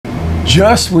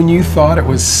Just when you thought it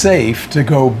was safe to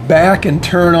go back and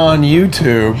turn on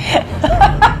YouTube,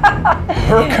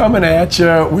 we're coming at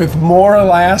you with more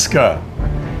Alaska.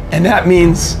 And that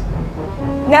means...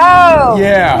 No!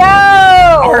 Yeah.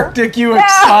 No! Arctic, you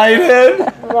excited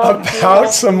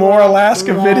about some more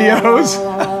Alaska videos?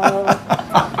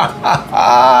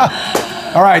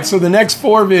 All right, so the next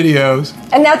 4 videos.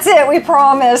 And that's it, we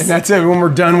promise. And that's it, when we're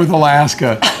done with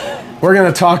Alaska. We're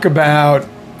gonna talk about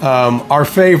our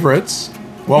favorites,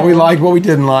 what we liked, what we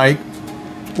didn't like.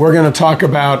 We're gonna talk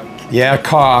about,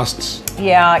 costs.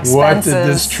 Yeah, expenses. What did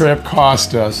this trip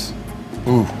cost us?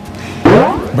 Ooh.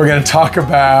 We're gonna talk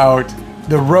about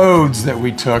the roads that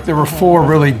we took. There were 4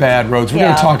 really bad roads. We're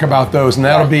gonna talk about those, and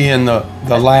that'll be in the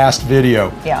last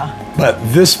video. Yeah. But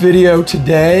this video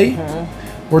today,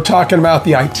 we're talking about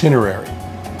the itinerary.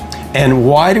 And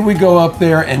why did we go up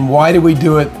there, and why did we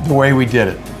do it the way we did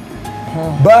it?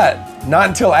 But not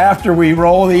until after we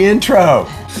roll the intro.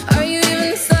 Are you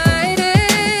excited?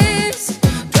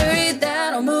 Bury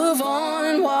that or move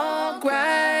on, walk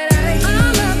right.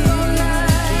 I'm up all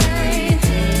night,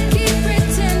 keep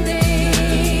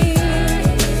pretending.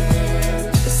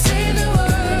 Save the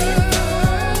world.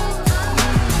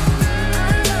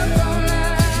 I'm up all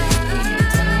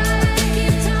night,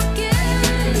 keep talking,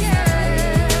 I'm out of here.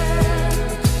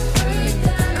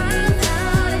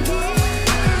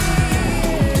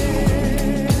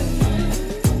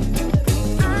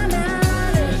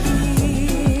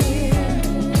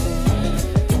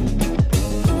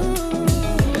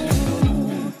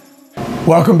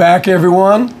 Welcome back,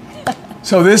 everyone.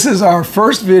 So this is our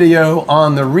first video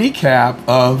on the recap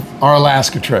of our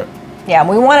Alaska trip. Yeah,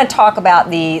 we want to talk about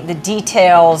the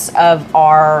details of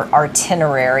our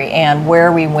itinerary and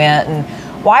where we went and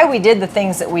why we did the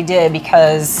things that we did,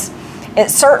 because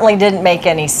it certainly didn't make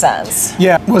any sense.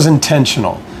 Yeah, it was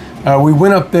intentional. We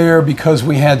went up there because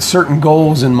we had certain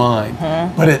goals in mind,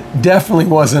 but it definitely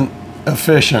wasn't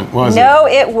efficient, was it? No,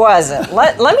 it wasn't.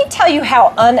 Let me tell you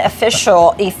how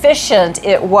efficient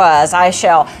it was. I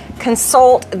shall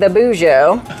consult the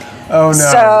Bujo. Oh no,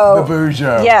 so, the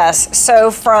Bujo. Yes, so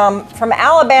from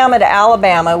Alabama to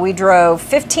Alabama, we drove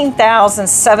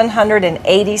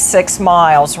 15,786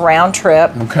 miles round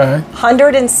trip. Okay.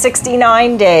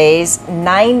 169 days,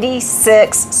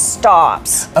 96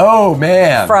 stops. Oh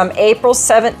man. From April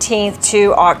 17th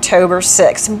to October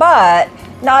 6th. But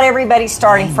not everybody's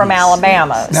starting from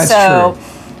Alabama. That's so true.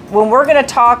 when we're going to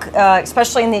talk,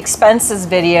 especially in the expenses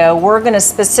video, we're going to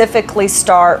specifically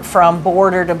start from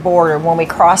border to border when we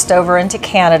crossed over into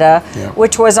Canada,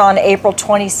 which was on April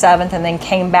 27th, and then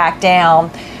came back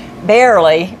down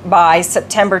barely by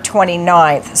September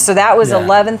 29th. So that was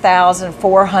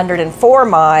 11,404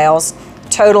 miles,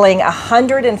 totaling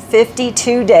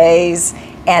 152 days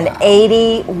and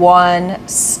 81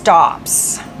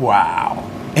 stops. Wow.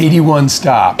 81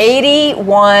 stops.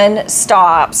 81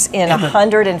 stops in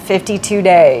 152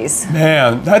 days.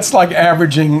 Man, that's like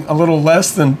averaging a little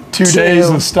less than 2 days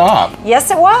a stop. Yes,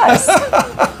 it was.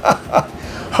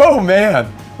 Oh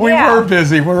man, we were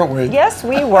busy, weren't we? Yes,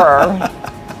 we were. All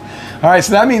right,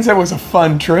 so that means it was a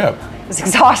fun trip. It was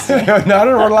exhausting. Not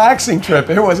a relaxing trip,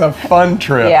 it was a fun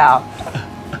trip. Yeah.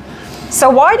 So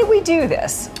why did we do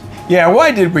this? Yeah,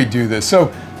 why did we do this?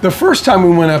 So the first time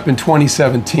we went up in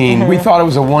 2017, we thought it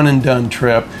was a one and done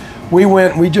trip.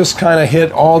 We just kind of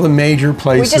hit all the major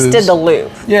places. We just did the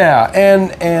loop. Yeah,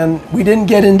 and we didn't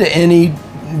get into any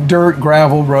dirt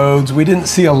gravel roads. We didn't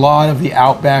see a lot of the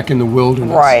outback in the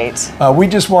wilderness. Right. We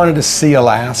just wanted to see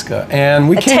Alaska, and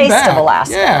we came back. A taste of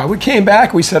Alaska. Yeah, we came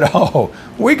back. We said, oh,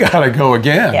 we gotta go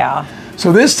again. Yeah.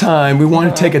 So this time we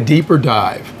wanted to take a deeper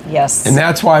dive. Yes. And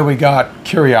that's why we got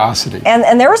Curiosity.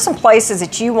 And there were some places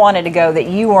that you wanted to go that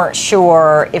you weren't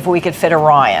sure if we could fit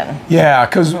Orion. Yeah,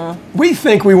 because we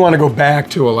think we want to go back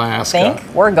to Alaska.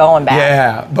 Think? We're going back.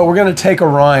 Yeah, but we're going to take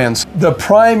Orion. The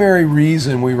primary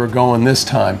reason we were going this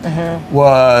time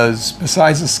was,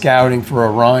 besides the scouting for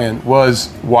Orion, was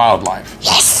wildlife.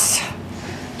 Yes!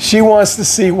 She wants to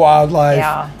see wildlife.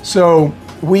 Yeah. So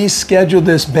we scheduled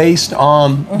this based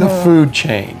on the food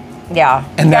chain. Yeah,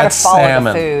 and that's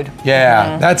salmon. The food.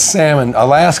 Yeah, that's salmon.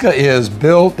 Alaska is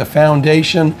built, the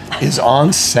foundation is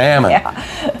on salmon.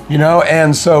 You know,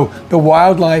 and so the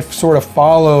wildlife sort of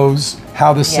follows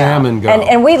how the salmon go.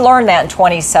 And we learned that in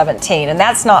 2017, and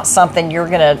that's not something you're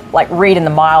gonna like read in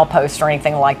the milepost or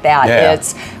anything like that.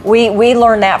 It's we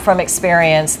learned that from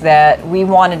experience, that we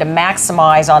wanted to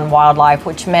maximize on wildlife,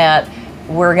 which meant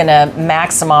we're gonna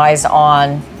maximize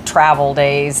on travel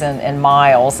days and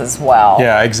miles as well.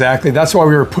 Yeah, exactly. That's why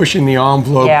we were pushing the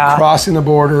envelope, Yeah. crossing the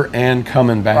border and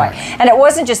coming back. Right. And it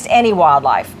wasn't just any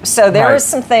wildlife. So there Right. were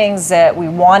some things that we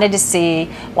wanted to see,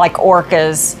 like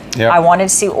orcas. Yep. I wanted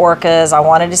to see orcas. I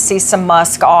wanted to see some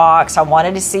musk ox. I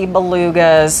wanted to see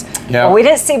belugas. Yep. Well, we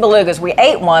didn't see belugas. We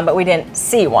ate one, but we didn't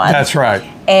see one. That's right.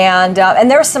 And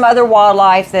there was some other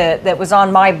wildlife that was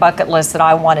on my bucket list that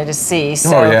I wanted to see.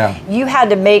 So yeah. you had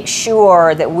to make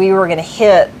sure that we were going to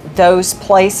hit those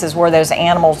places where those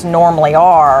animals normally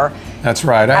are. That's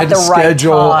right. I At had to the right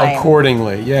schedule time.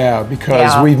 accordingly. Yeah,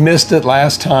 because Yeah. we missed it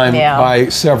last time Yeah. by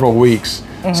several weeks.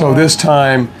 So this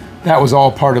time, that was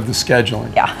all part of the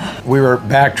scheduling. Yeah. We were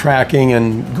backtracking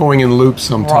and going in loops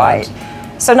sometimes. Right.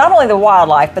 So not only the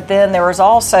wildlife, but then there was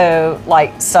also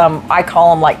like some, I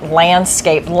call them like land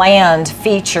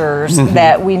features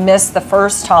that we missed the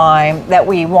first time that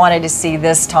we wanted to see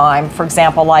this time. For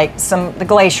example, like the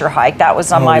glacier hike, that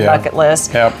was on my yeah. bucket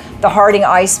list. Yep. The Harding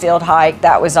Icefield hike,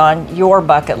 that was on your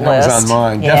bucket list. That was on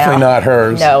mine. Definitely not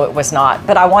hers. No, it was not.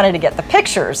 But I wanted to get the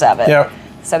pictures of it. Yep.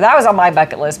 So that was on my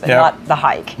bucket list, but Yep. not the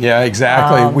hike. Yeah,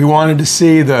 exactly. We wanted to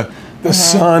see the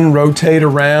sun rotate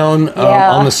around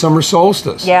Yeah. on the summer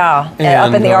solstice. Yeah,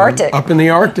 and up in the Arctic. Up in the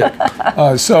Arctic.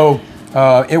 So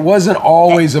it wasn't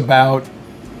always about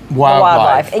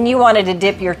wildlife. And you wanted to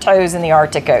dip your toes in the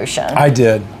Arctic Ocean. I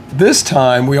did. This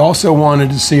time, we also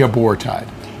wanted to see a boar tide.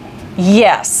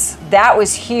 Yes, that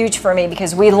was huge for me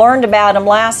because we learned about them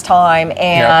last time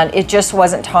and it just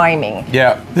wasn't timing.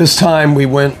 Yeah, this time we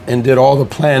went and did all the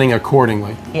planning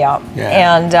accordingly. Yeah.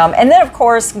 Yeah. And then of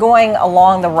course going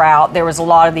along the route there was a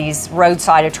lot of these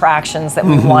roadside attractions that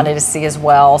we wanted to see as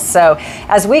well. So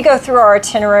as we go through our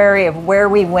itinerary of where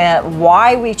we went,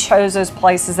 why we chose those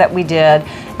places that we did,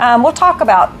 we'll talk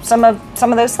about some of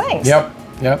those things.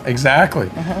 Yep,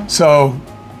 exactly. So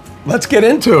let's get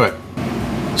into it.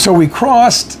 So we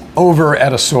crossed over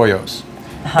at Osoyoos.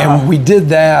 And we did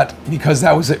that because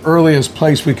that was the earliest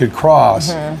place we could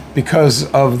cross because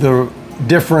of the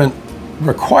different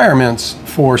requirements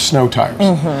for snow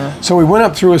tires. So we went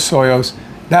up through Osoyoos.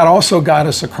 That also got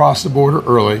us across the border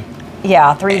early.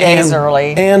 Yeah, 3 days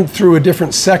early. And through a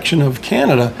different section of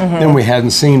Canada than we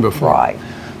hadn't seen before. Right.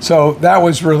 So that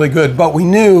was really good. But we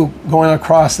knew going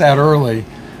across that early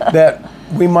that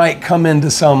we might come into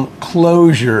some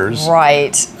closures.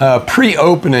 Right.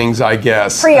 Pre-openings, I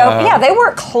guess. Yeah, they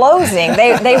weren't closing.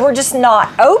 They were just not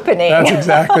opening. That's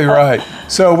exactly right.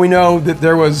 So we know that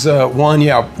there was one,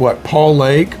 Paul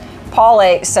Lake. Paul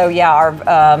Lake. So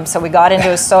yeah, so we got into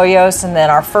Osoyoos, and then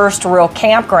our first real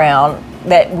campground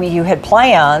that you had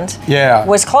planned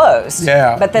was closed.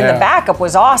 Yeah. But then the backup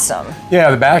was awesome.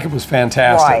 Yeah, the backup was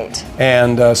fantastic. Right.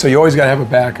 And so you always got to have a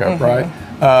backup, right?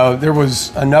 There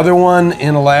was another one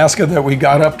in Alaska that we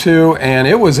got up to, and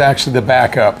it was actually the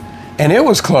backup. And it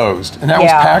was closed, and that was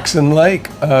Paxton Lake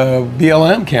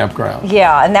BLM campground.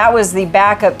 Yeah, and that was the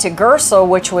backup to Gersel,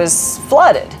 which was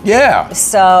flooded. Yeah.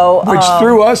 So Which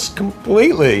threw us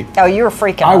completely. Oh, you were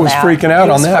freaking out. I was freaking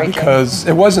out on that because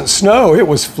it wasn't snow, it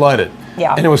was flooded.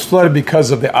 Yeah. And it was flooded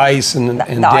because of the ice and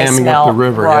damming up the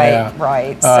river. Right,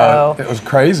 right. So it was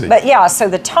crazy. But yeah, so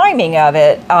the timing of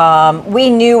it, we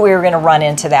knew we were going to run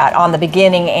into that on the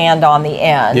beginning and on the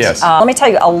end. Yes. Let me tell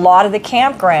you, a lot of the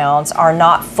campgrounds are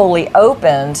not fully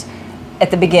opened at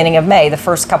the beginning of May, the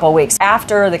first couple of weeks.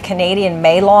 After the Canadian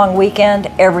May long weekend,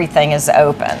 everything is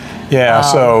open. Yeah,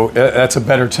 so that's a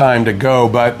better time to go,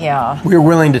 but we were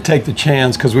willing to take the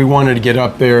chance because we wanted to get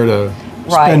up there to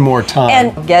spend more time.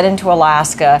 And get into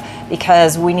Alaska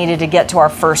because we needed to get to our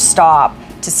first stop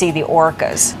to see the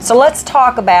orcas. So let's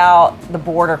talk about the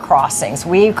border crossings.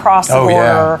 We crossed the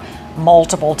border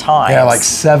multiple times. Yeah, like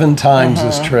 7 times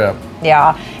this trip.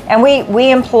 Yeah, and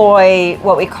we employ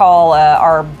what we call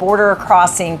our border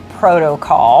crossing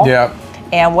protocol. Yeah.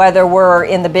 And whether we're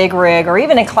in the big rig or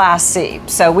even in Class C.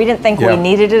 So we didn't think we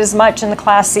needed it as much in the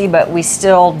Class C, but we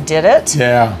still did it.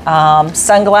 Yeah.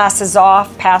 Sunglasses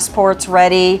off, passports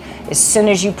ready. As soon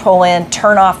as you pull in,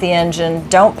 turn off the engine,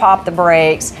 don't pop the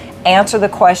brakes, answer the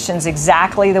questions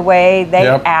exactly the way they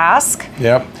ask.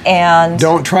 Yep. And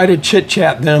don't try to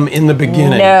chit-chat them in the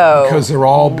beginning. No. Because they're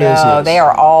all business. No, they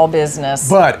are all business.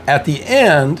 But at the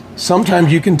end,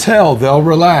 sometimes you can tell they'll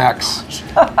relax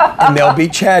and they'll be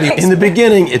chatty. In the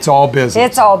beginning, it's all business.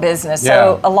 It's all business.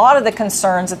 So a lot of the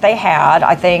concerns that they had,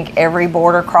 I think every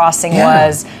border crossing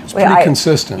was... It's pretty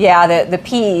consistent. Yeah, the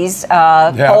P's,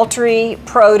 poultry,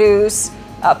 produce,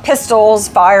 pistols,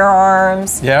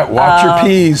 firearms. Yeah, watch your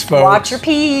P's, folks. Watch your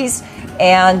P's.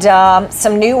 And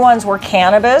some new ones were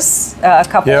cannabis. A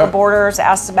couple of borders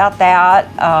asked about that.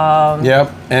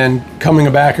 And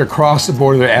coming back across the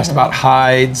border, they asked about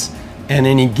hides and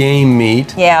any game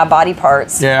meat. Yeah, body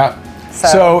parts. Yeah.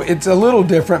 So it's a little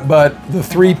different, but the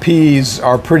 3 Ps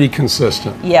are pretty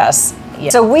consistent. Yes. Yeah.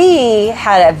 So we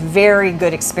had a very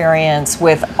good experience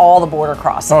with all the border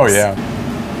crossings. Oh, yeah.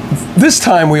 This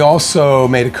time we also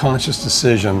made a conscious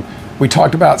decision. We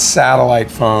talked about satellite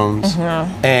phones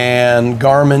and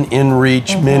Garmin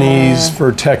InReach minis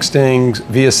for texting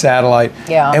via satellite.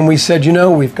 Yeah. And we said, you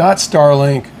know, we've got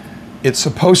Starlink. It's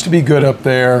supposed to be good up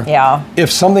there. Yeah.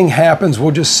 If something happens, we'll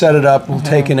just set it up. We'll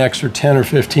take an extra 10 or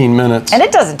 15 minutes. And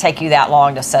it doesn't take you that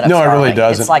long to set up No, Starlink. it really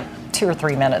doesn't. It's like 2 or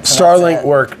 3 minutes. and Starlink that's it.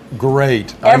 worked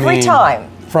great. Every time.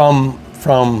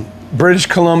 From British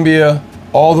Columbia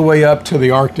all the way up to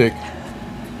the Arctic.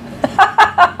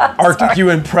 Arctic, you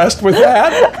impressed with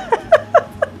that?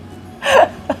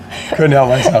 Couldn't help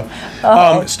myself.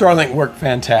 Starlink worked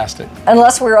fantastic.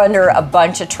 Unless we're under a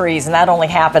bunch of trees, and that only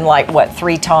happened like, what,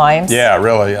 3 times? Yeah,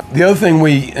 really. The other thing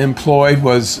we employed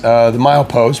was the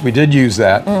milepost. We did use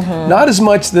that. Not as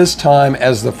much this time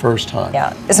as the first time.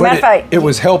 Yeah. As a matter of fact, it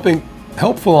was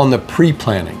helpful on the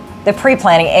pre-planning. The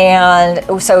pre-planning,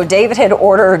 and so David had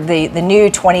ordered the new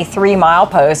 23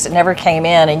 milepost. It never came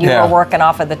in, and you Yeah. were working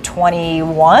off of the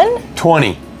 21?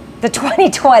 20. The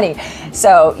 2020.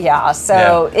 So yeah,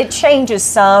 so it changes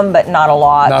some, but not a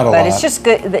lot. Not a but lot. it's just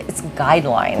good. It's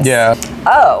guidelines. Yeah.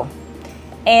 Oh,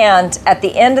 and at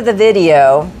the end of the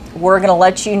video, we're going to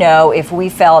let you know if we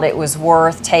felt it was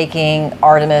worth taking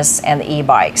Artemis and the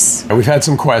e-bikes. We've had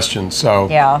some questions, so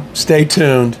Yeah. stay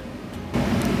tuned.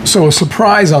 So a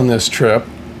surprise on this trip,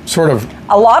 sort of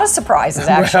A lot of surprises,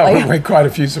 actually. we had quite a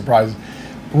few surprises.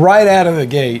 Right out of the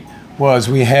gate was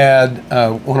we had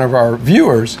one of our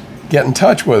viewers get in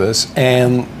touch with us,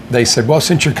 and they said, well,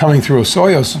 since you're coming through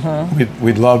Osoyoos,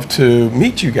 we'd love to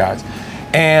meet you guys.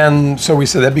 And so we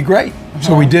said, that'd be great.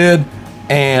 So we did,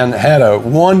 and had a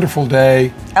wonderful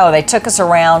day. Oh, they took us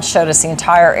around, showed us the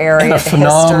entire area, And a the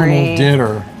phenomenal history.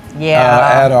 dinner.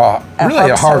 Yeah. At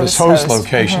a Harvest Host Host.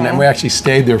 location, and we actually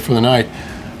stayed there for the night.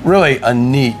 Really a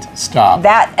neat stop.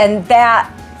 That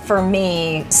for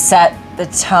me set the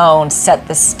tone, set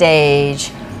the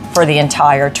stage for the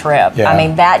entire trip. Yeah. I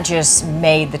mean, that just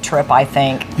made the trip, I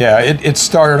think. Yeah, it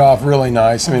started off really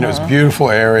nice. I mean, it was a beautiful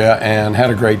area and had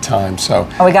a great time. So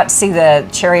And we got to see the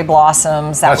cherry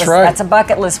blossoms. That's right. That's a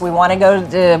bucket list. We want to go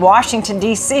to Washington,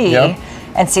 D.C. Yep.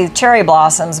 and see the cherry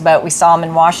blossoms, but we saw them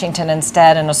in Washington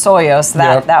instead in Osoyoos. So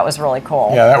Yep. that was really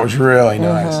cool. yeah, that was really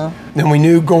nice. Then we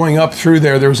knew going up through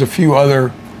there was a few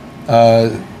other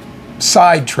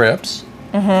side trips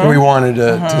that we wanted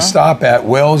to stop at.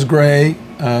 Wells Gray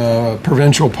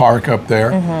Provincial Park up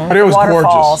there. But it was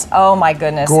Waterfalls. gorgeous. Oh my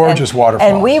goodness. Gorgeous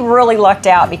waterfalls. And we really lucked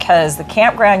out because the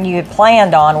campground you had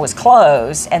planned on was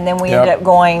closed, and then we Yep. ended up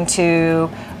going to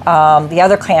the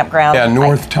other campground. Yeah,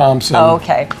 North Thompson. Oh,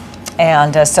 okay.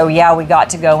 And so yeah, we got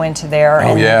to go into there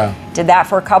and yeah. did that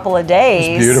for a couple of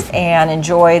days beautiful. and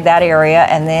enjoyed that area.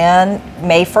 And then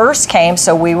May 1st came,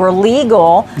 so we were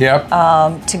legal Yep.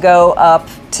 to go up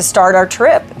to start our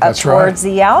trip up That's right. towards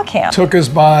the Owl Camp. Took us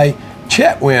by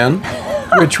Chetwynd,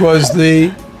 which was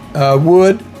the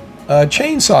wood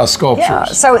chainsaw sculptures. Yeah.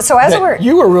 So as that we're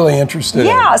you were really interested in.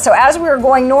 Yeah, so as we were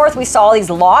going north, we saw these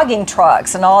logging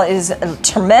trucks and all is a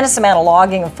tremendous amount of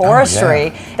logging and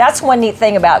forestry. That's one neat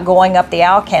thing about going up the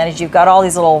Alcan is you've got all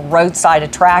these little roadside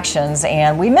attractions,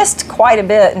 and we missed quite a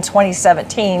bit in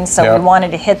 2017, so Yep. we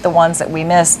wanted to hit the ones that we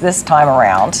missed this time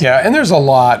around. Yeah, and there's a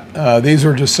lot. These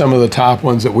are just some of the top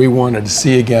ones that we wanted to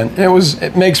see again. And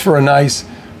it makes for a nice,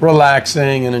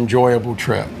 relaxing, and enjoyable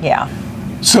trip. Yeah.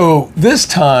 So this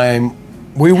time,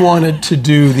 we wanted to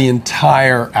do the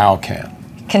entire Alcan.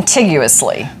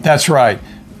 Contiguously. That's right.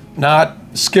 Not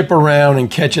skip around and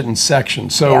catch it in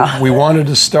sections. So Yeah. we wanted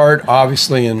to start,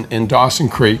 obviously, in Dawson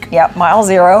Creek. Yep, mile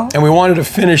 0. And we wanted to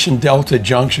finish in Delta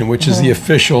Junction, which is the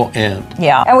official end.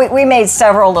 Yeah, and we made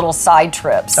several little side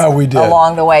trips Oh, we did.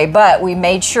 along the way, but we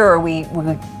made sure we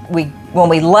when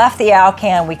we left the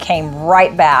Alcan, we came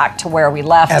right back to where we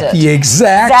left it. At the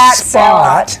exact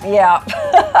spot. Yeah.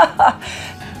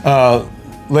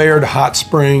 Layered Hot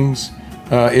Springs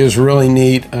is really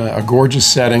neat, a gorgeous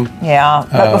setting. Yeah,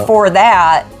 but before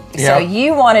that, so yeah.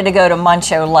 you wanted to go to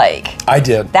Muncho Lake. I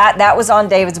did. That was on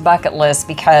David's bucket list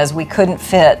because we couldn't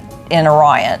fit in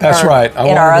Orion. That's or right. I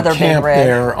in our wanted other to camp big rig.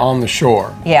 there on the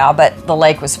shore. Yeah, but the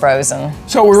lake was frozen.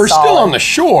 So we were still Solid. on the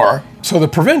shore. So the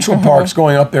provincial parks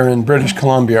going up there in British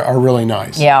Columbia are really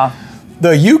nice. Yeah.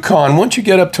 The Yukon, once you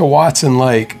get up to Watson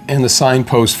Lake and the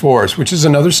Signpost Forest, which is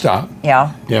another stop,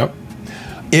 Yeah. yep,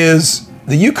 is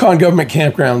the Yukon government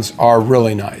campgrounds are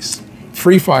really nice.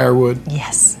 Free firewood.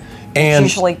 Yes. And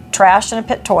usually trash in a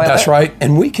pit toilet. that's right.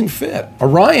 And we can fit.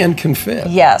 Orion can fit.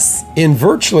 Yes. In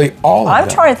virtually all of them. I'm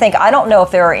trying to think. I don't know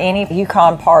if there are any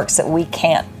Yukon parks that we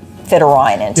can't fit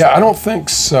Orion into. Yeah, I don't think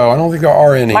so. I don't think there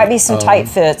are any. Might be some tight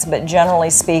fits, but generally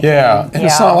speaking. Yeah, and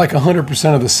it's not like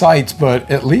 100% of the sites, but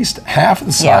at least half of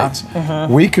the sites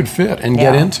we could fit and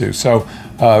get into. So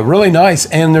really nice.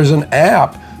 And there's an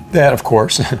app that, of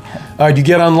course, you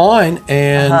get online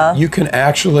and you can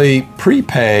actually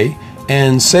prepay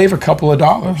and save a couple of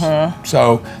dollars.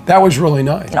 So that was really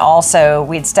nice. And also,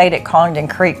 we'd stayed at Congdon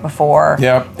Creek before.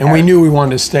 Yep, and we knew we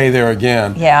wanted to stay there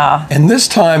again. Yeah. And this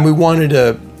time we wanted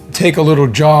to take a little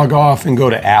jog off and go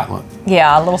to Atlin.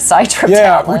 Yeah, a little side trip to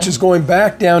Yeah, Atlin. which is going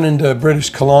back down into British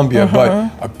Columbia, but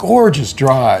a gorgeous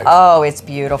drive. Oh, it's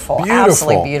beautiful. Beautiful.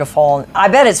 Absolutely beautiful. I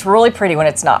bet it's really pretty when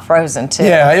it's not frozen, too.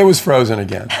 Yeah, it was frozen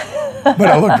again. But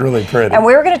it looked really pretty. And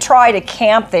we were going to try to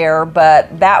camp there,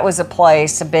 but that was a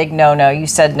place, a big no-no. You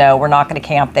said, no, we're not going to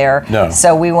camp there. No.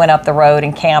 So we went up the road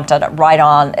and camped at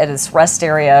this rest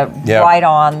area right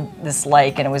on this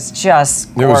lake, and it was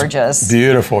just gorgeous. It was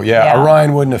beautiful. Yeah,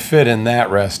 Orion wouldn't have fit in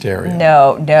that rest area.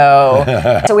 No.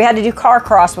 So we had to do car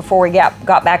cross before we got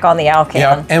back on the Alcan.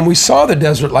 Yeah, and we saw the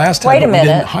desert last time, Wait a but we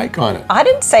minute. didn't hike on it. I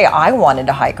didn't say I wanted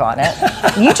to hike on it.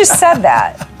 You just said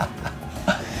that.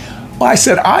 Well, I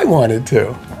said I wanted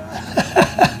to.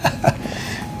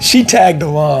 She tagged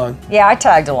along. Yeah, I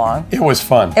tagged along. It was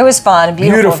fun. It was fun.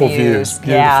 Beautiful views.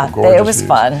 Yeah, gorgeous it was views.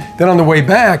 fun. Then on the way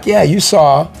back, you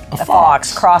saw a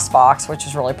fox. Cross fox, which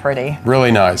is really pretty.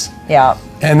 Really nice. Yeah.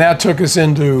 And that took us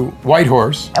into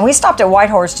Whitehorse. And we stopped at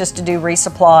Whitehorse just to do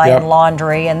resupply and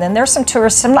laundry, and then there's some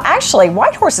tourists. Actually,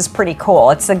 Whitehorse is pretty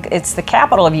cool. It's the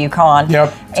capital of Yukon.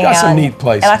 Yep, it's got some neat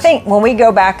places. And I think when we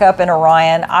go back up in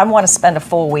Orion, I want to spend a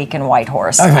full week in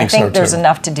Whitehorse. I think there's so, too.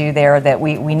 enough to do there that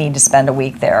we need to spend a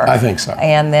week there. I think so.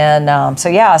 And then,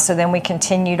 so then we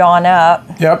continued on up.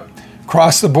 Yep,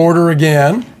 crossed the border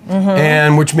again,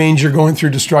 and which means you're going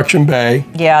through Destruction Bay.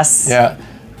 Yes. Yeah.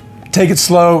 Take it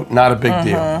slow, not a big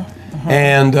deal.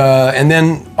 And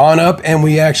then on up, and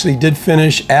we actually did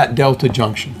finish at Delta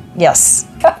Junction. Yes.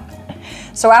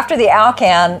 So after the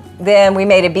Alcan, then we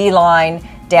made a beeline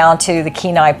down to the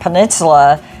Kenai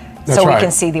Peninsula so we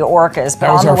can see the orcas. But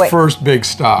that was our first big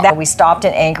stop. We stopped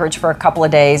in Anchorage for a couple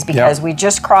of days because we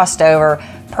just crossed over,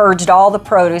 purged all the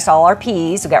produce, all our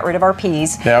peas. We got rid of our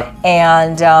peas. Yep.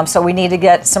 And so we need to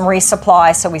get some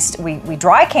resupply. So we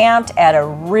dry camped at a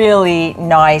really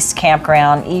nice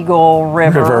campground, Eagle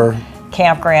River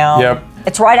Campground. Yep.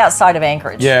 It's right outside of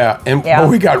Anchorage. Yeah, but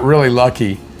we got really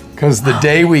lucky because the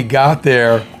day we got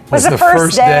there was the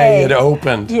first day it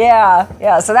opened.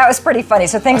 Yeah, so that was pretty funny.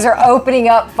 So things are opening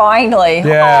up finally.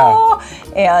 Yeah.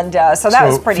 Oh, and so that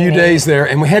was pretty neat. A few days there,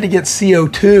 and we had to get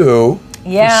CO2 for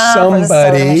for somebody. the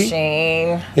soda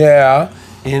machine. Yeah,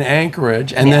 in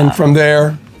Anchorage. And then from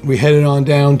there, we headed on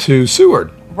down to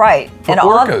Seward. Right. For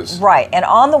orcas. And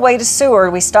on the way to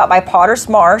Seward, we stopped by Potter's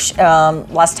Marsh.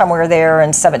 Last time we were there in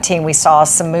 2017, we saw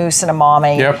some moose and a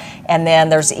mommy. Yep. And then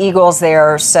there's eagles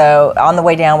there. So on the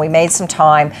way down, we made some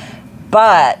time.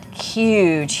 But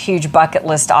huge bucket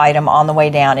list item on the way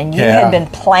down. And you had been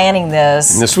planning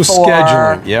this. And this was for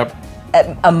scheduling. Yep.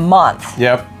 A month.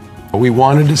 Yep. We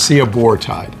wanted to see a boar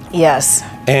tide. Yes.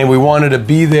 And we wanted to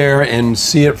be there and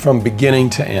see it from beginning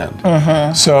to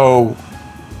end. So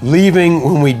leaving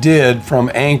when we did from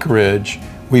Anchorage,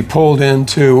 we pulled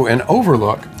into an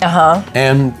overlook.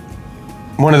 And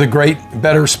one of the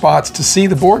better spots to see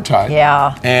the boar tide.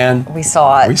 Yeah. And we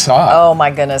saw it. We saw it. Oh my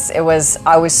goodness. I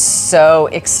was so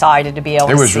excited to be able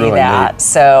to see really that. Neat.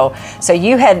 So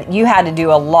you had to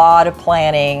do a lot of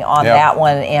planning on that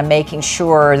one and making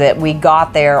sure that we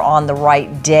got there on the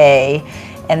right day.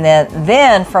 And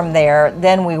then from there,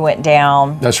 we went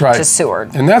down to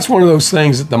Seward. And that's one of those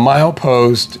things that the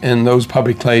milepost and those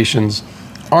publications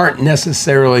aren't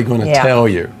necessarily going to tell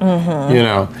you, you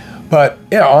know. But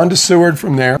on to Seward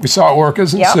from there. We saw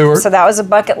orcas in Seward. So that was a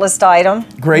bucket list item.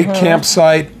 Great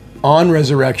campsite on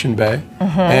Resurrection Bay,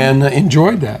 and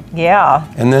enjoyed that.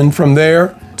 Yeah. And then from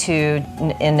there, in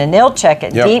Ninilchik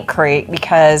at Deep Creek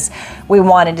because we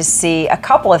wanted to see a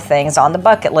couple of things on the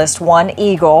bucket list. One,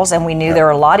 eagles, and we knew there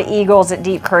were a lot of eagles at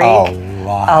Deep Creek.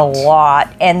 A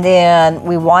lot. And then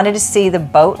we wanted to see the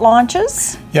boat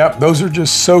launches. Yep, those are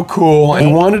just so cool. And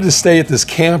we wanted to stay at this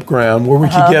campground where we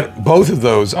could get both of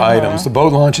those items, the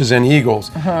boat launches and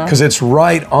eagles, because it's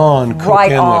right on Cook Inlet.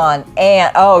 Right on.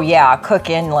 And, Cook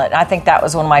Inlet. I think that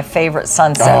was one of my favorite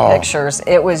sunset pictures.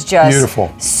 It was just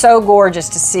beautiful. So gorgeous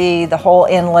to see the whole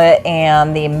inlet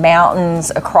and the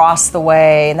mountains across the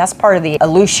way. And that's part of the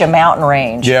Aleutian mountain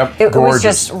range. Yep, It was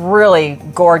just really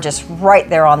gorgeous right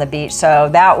there on the beach. So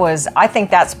So I think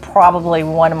that's probably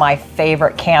one of my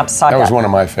favorite campsites. That was one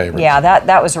of my favorites. Yeah,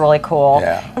 that was really cool.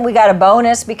 Yeah. We got a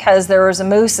bonus because there was a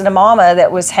moose and a mama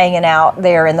that was hanging out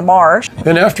there in the marsh.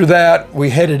 Then after that, we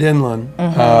headed inland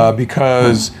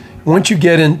because once you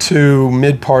get into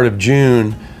mid part of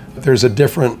June, there's a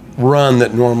different run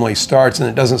that normally starts, and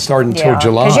it doesn't start until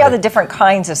July. Because you have the different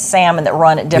kinds of salmon that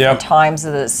run at different times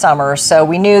of the summer. So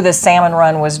we knew the salmon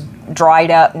run was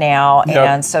dried up now,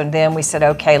 and so then we said,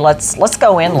 okay, let's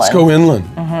go inland. Let's go inland.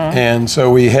 And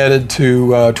so we headed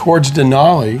to towards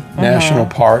Denali National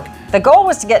Park. The goal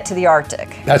was to get to the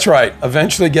Arctic. That's right.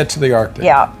 Eventually get to the Arctic.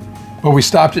 Yeah. But we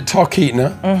stopped at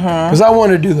Talkeetna because I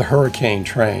wanted to do the hurricane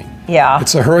train. Yeah.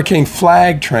 It's a hurricane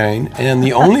flag train, and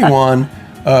the only one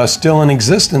still in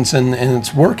existence, and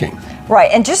it's working. Right,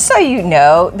 and just so you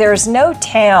know, there's no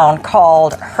town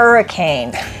called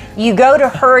Hurricane. You go to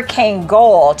Hurricane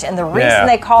Gulch, and the reason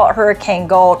they call it Hurricane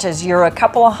Gulch is you're a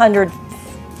couple of hundred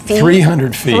feet.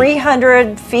 300 feet.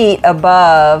 300 feet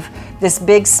above this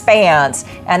big expanse,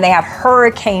 and they have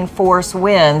hurricane force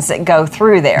winds that go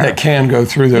through there. That can go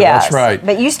through there, Yes, that's right.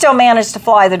 but you still managed to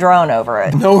fly the drone over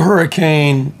it. No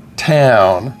hurricane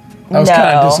town. I was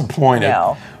kind of disappointed.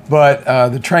 No.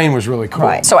 But the train was really cool.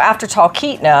 Right, so after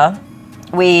Talkeetna,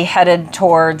 we headed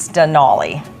towards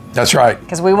Denali, That's right.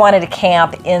 because we wanted to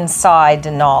camp inside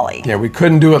Denali. Yeah, we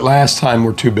couldn't do it last time,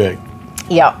 we're too big.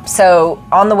 Yeah, so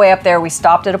on the way up there, we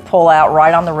stopped at a pullout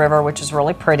right on the river, which is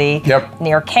really pretty,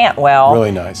 near Cantwell.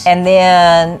 Really nice. And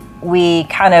then we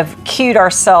kind of queued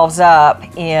ourselves up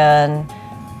in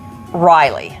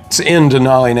Riley. It's in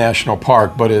Denali National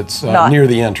Park, but it's near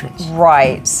the entrance.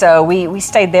 Right, so we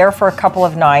stayed there for a couple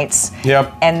of nights.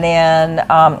 Yep. And then,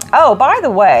 oh, by the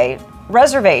way,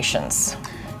 reservations.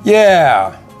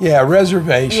 Yeah,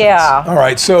 reservations. Yeah. All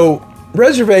right, so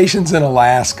reservations in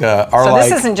Alaska are So like...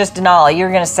 this isn't just Denali,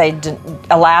 you're gonna say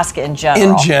Alaska in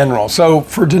general. In general. So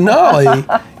for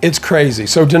Denali, it's crazy.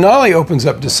 So Denali opens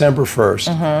up December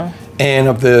 1st and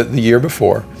of the year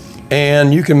before,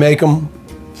 and you can make them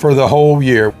for the whole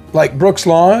year. Like Brooks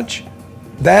Lodge,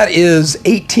 that is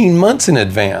 18 months in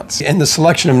advance, and the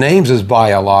selection of names is by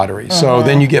a lottery. So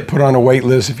then you get put on a wait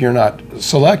list if you're not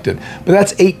selected. But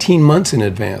that's 18 months in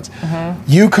advance.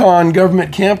 Yukon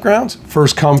government campgrounds,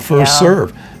 first come, first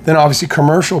serve. Then obviously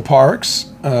commercial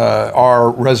parks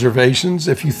are reservations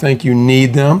if you think you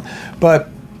need them. But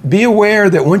be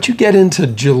aware that once you get into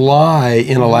July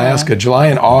in Alaska, July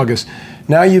and August,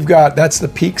 now you've got, that's the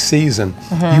peak season.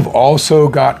 You've also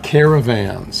got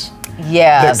caravans.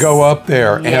 That go up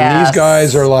there, and these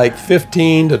guys are like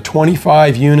 15 to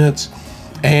 25 units,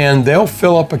 and they'll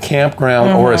fill up a campground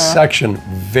or a section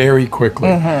very quickly.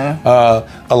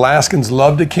 Alaskans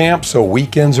love to camp, so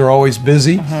weekends are always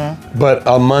busy, but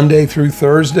a Monday through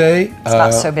Thursday it's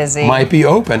not so busy. Might be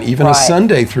open, even a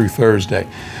Sunday through Thursday.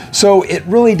 So it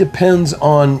really depends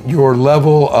on your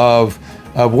level of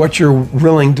what you're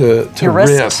willing to your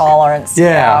risk tolerance.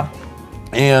 Yeah.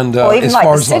 And well, even as like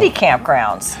far the as city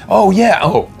campgrounds. Oh yeah.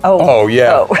 Oh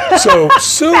yeah. So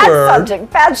Seward.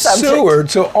 Bad subject. Seward.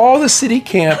 So all the city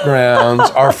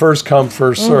campgrounds are first come,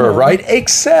 first serve, right?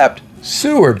 Except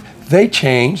Seward. They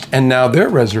changed, and now they're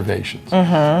reservations.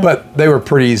 But they were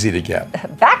pretty easy to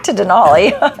get. Back to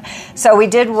Denali. So we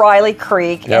did Riley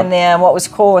Creek, and then what was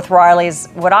cool with Riley is,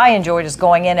 what I enjoyed is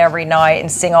going in every night and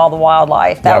seeing all the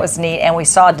wildlife. That was neat. And we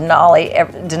saw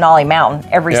Denali Mountain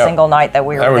every single night that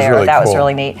we were there. Really that cool. was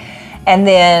really neat. And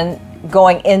then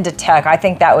going into tech, I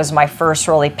think that was my first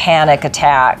really panic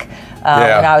attack.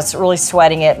 And I was really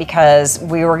sweating it because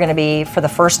we were going to be, for the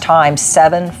first time,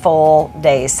 7 full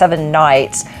days, 7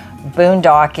 nights,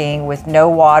 boondocking with no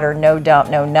water, no dump,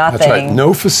 no nothing. That's right.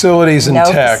 No facilities in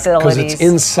tech because it's facilities.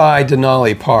 inside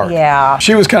Denali Park. Yeah.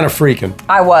 She was kind of freaking.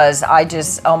 I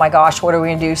just, oh my gosh, what are we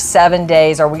going to do? 7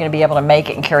 days? Are we going to be able to make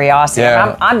it in Curiosity?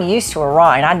 Yeah. I'm used to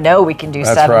Orion. I know we can do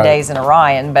 7 days in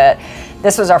Orion, but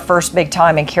this was our first big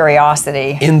time in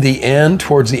Curiosity. In the end,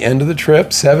 towards the end of the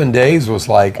trip, 7 days was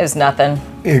like... It was nothing.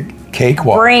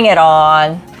 Cakewalk. Bring it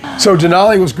on. So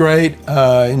Denali was great.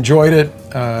 Enjoyed it.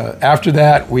 After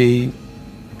that, we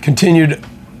continued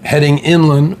heading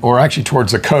inland, or actually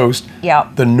towards the coast.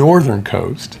 Yeah. The northern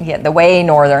coast. Yeah, the way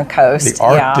northern coast. The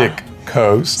Arctic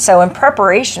coast. So in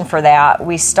preparation for that,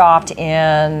 we stopped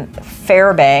in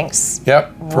Fairbanks.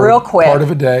 Yep. Real quick. Part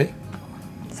of a day.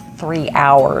 3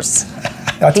 hours.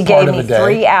 That's he part gave of a me day.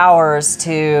 3 hours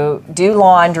to do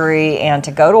laundry and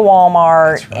to go to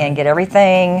Walmart and get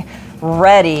everything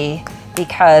ready,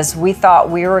 because we thought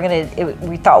we were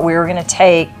gonna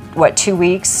take what, 2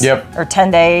 weeks or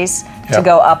 10 days to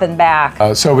go up and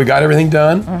back. So we got everything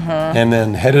done and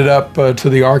then headed up to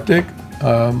the Arctic.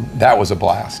 That was a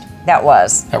blast. That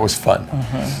was. That was fun.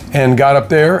 And got up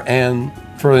there and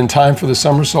in time for the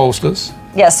summer solstice.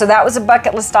 Yeah, so that was a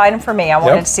bucket list item for me. I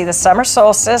wanted to see the summer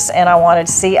solstice, and I wanted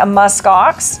to see a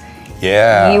muskox.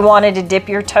 Yeah. You wanted to dip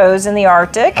your toes in the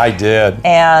Arctic. I did.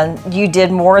 And you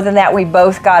did more than that. We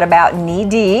both got about knee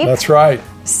deep. That's right.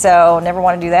 So never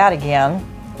want to do that again.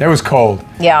 It was cold.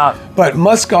 Yeah. But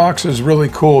muskox is really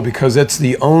cool because it's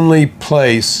the only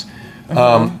place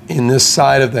in this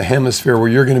side of the hemisphere where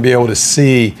you're going to be able to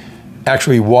see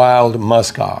actually wild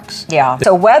muskox. Yeah.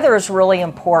 So weather is really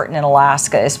important in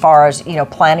Alaska as far as,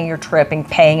 planning your trip and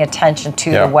paying attention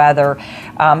to the weather.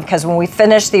 Because when we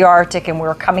finished the Arctic and we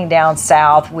were coming down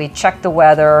south, we checked the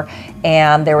weather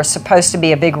and there was supposed to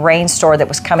be a big rainstorm that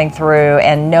was coming through,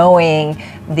 and knowing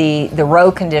the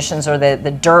road conditions or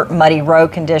the dirt, muddy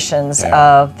road conditions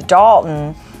of the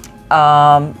Dalton,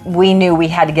 we knew we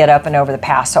had to get up and over the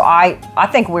pass. So I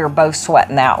think we were both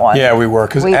sweating that one. Yeah, we were,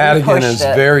 because Adigan is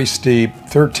very steep,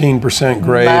 13%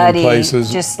 grade muddy, in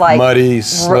places, just like muddy,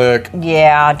 slick.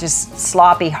 Yeah, just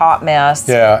sloppy, hot mess.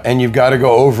 Yeah, and you've got to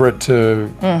go over it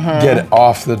to get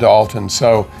off the Dalton.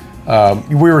 So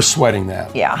we were sweating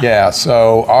that. Yeah. Yeah,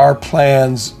 so our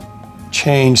plans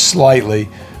changed slightly.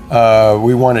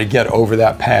 We wanted to get over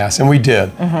that pass, and we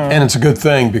did. And it's a good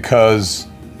thing because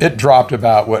it dropped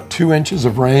about, 2 inches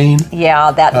of rain?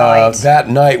 Yeah, that night. That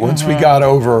night, once we got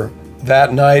over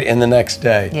that night and the next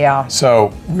day. Yeah.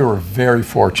 So we were very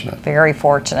fortunate. Very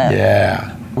fortunate.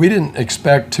 Yeah. We didn't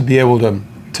expect to be able to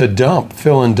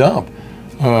fill and dump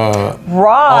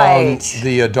Right. on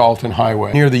the Dalton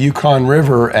Highway near the Yukon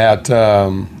River at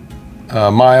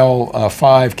Mile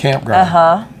 5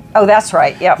 campground. Oh, that's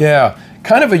right. Yep. Yeah.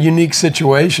 Kind of a unique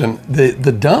situation.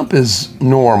 The dump is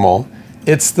normal.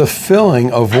 It's the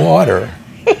filling of water.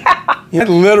 It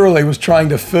literally was trying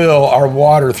to fill our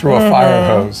water through a fire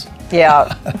hose.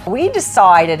 Yeah. We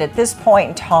decided at this point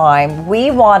in time, we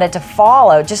wanted to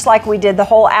follow, just like we did the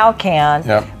whole Alcan,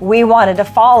 we wanted to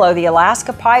follow the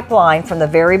Alaska pipeline from the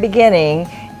very beginning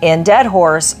in Dead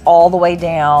Horse all the way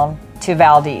down to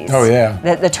Valdez. Oh, yeah.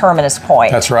 The terminus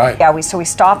point. That's right. Yeah, so we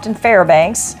stopped in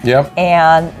Fairbanks. Yep.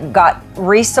 And got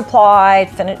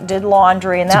resupplied, did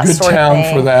laundry and that It's a good sort of town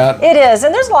thing. for that. It is,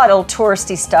 and there's a lot of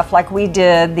touristy stuff, like we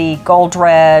did the Gold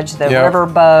Dredge, the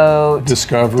riverboat,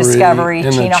 Discovery,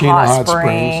 and Chena the Hot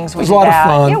Springs. It was a lot of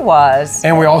fun. It was.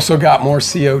 And we also got more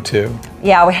CO2.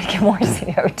 Yeah, we had to get more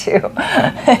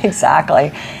CO2.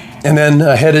 Exactly. And then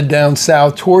headed down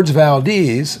south towards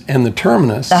Valdez and the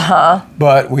terminus.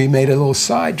 But we made a little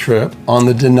side trip on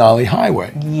the Denali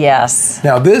Highway. Yes.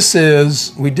 Now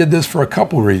we did this for a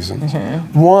couple reasons.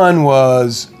 One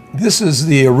was, this is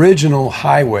the original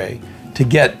highway to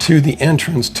get to the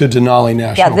entrance to Denali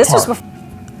National Park. Yeah, this was before.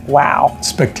 Wow.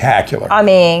 Spectacular. I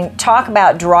mean, talk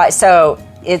about dry. So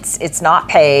it's not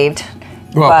paved.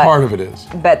 Well, part of it is.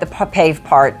 But the paved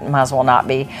part might as well not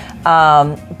be.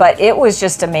 But it was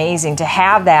just amazing to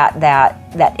have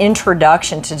that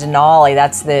introduction to Denali.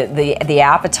 That's the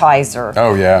appetizer.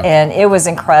 Oh, yeah. And it was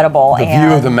incredible. The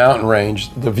view of the mountain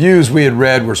range. The views we had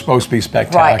read were supposed to be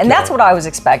spectacular. Right, and that's what I was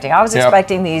expecting. I was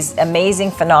expecting these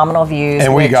amazing, phenomenal views.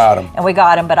 And we got them. And we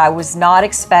got them, but I was not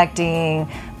expecting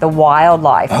the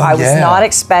wildlife. I was not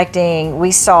expecting,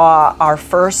 we saw our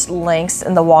first lynx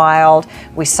in the wild.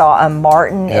 We saw a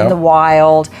marten in the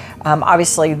wild.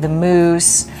 Obviously the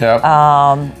moose.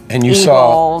 And you eagles,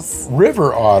 saw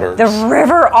river otters. the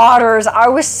river otters. I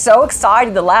was so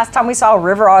excited. The last time we saw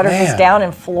river otters was down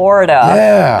in Florida.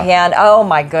 Yeah. And oh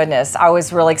my goodness, I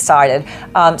was really excited.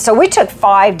 So we took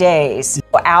 5 days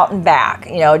out and back.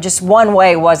 Just one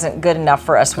way wasn't good enough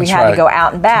for us. We had to go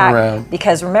out and back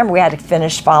because remember, we had to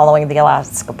finish following the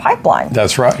Alaska pipeline.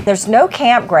 That's right. There's no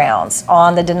campgrounds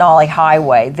on the Denali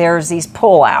Highway. There's these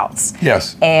pull-outs.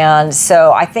 Yes. And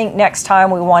so I think next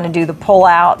time we want to do the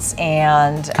pull-outs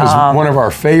and because one of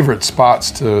our favorite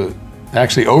spots to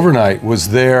actually overnight was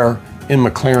there in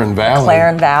McLaren Valley.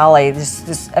 McLaren Valley,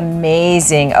 this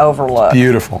amazing overlook.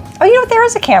 Beautiful. Oh, there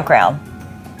is a campground.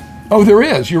 Oh, there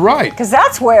is. You're right. Because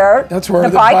that's where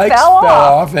the bike bikes fell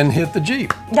off and hit the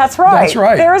Jeep. That's right. That's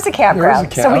right. There is a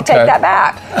campground. So we take that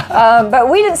back. But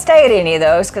we didn't stay at any of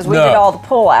those because we did all the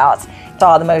pull-outs.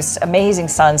 Saw the most amazing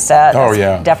sunset. Oh,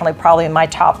 yeah. Definitely probably in my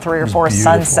top 3 or 4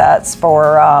 sunsets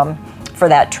for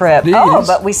that trip. Oh,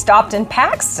 but we stopped in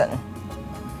Paxton.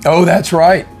 Oh, that's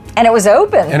right. And it was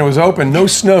open. No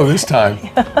snow this time.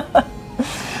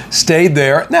 Stayed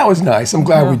there. That was nice. I'm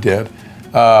glad we did.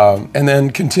 And then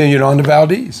continued on to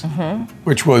Valdez,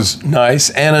 which was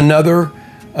nice. And another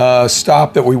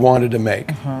stop that we wanted to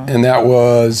make. And that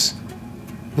was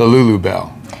the Lulu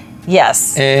Bell.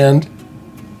 Yes. And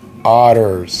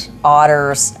otters.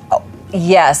 Otters. Oh,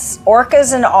 Yes,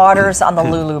 orcas and otters on the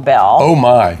Lulu Bell. Oh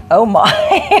my. Oh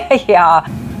my, yeah.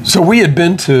 So we had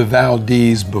been to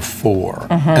Valdez before,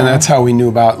 and that's how we knew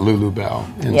about Lulu Bell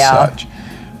and Yeah. such.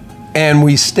 And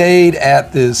we stayed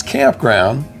at this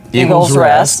campground, Eagles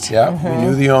Rest. Yeah, we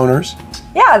knew the owners.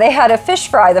 Yeah, they had a fish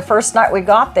fry the first night we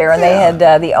got there, and they had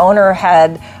the owner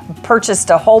had purchased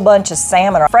a whole bunch of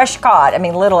salmon, fresh caught. I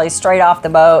mean, literally straight off the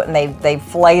boat, and they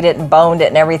filleted it and boned it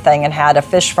and everything, and had a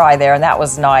fish fry there, and that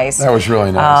was nice. That was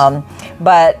really nice.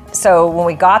 But so when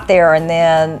we got there, and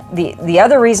then the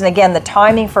other reason, again, the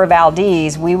timing for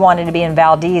Valdez, we wanted to be in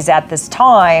Valdez at this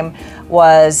time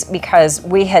was because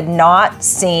we had not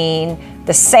seen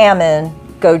the salmon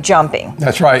go jumping.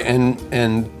 That's right,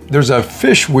 and there's a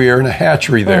fish weir and a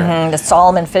hatchery there. The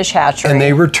Solomon Fish Hatchery. And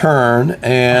they return,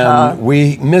 and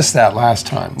we missed that last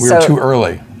time. We were So- too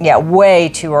early. Yeah, way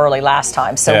too early last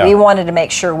time. So Yeah. we wanted to make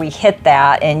sure we hit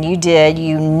that, and you did.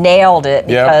 You nailed it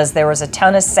Yep. because there was a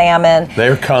ton of salmon.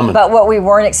 They're coming. But what we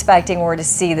weren't expecting were to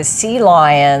see the sea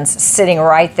lions sitting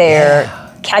right there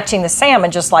catching the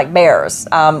salmon just like bears.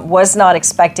 Was not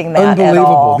expecting that at Unbelievable.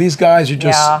 all. These guys are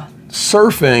just Yeah.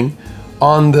 surfing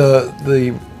on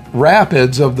the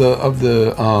rapids of the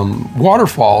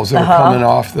waterfalls that are coming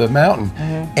off the mountain,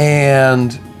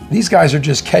 and these guys are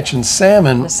just catching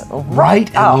salmon right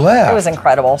and left. It was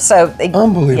incredible. So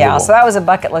Unbelievable. Yeah, so that was a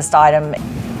bucket list item.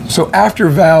 So after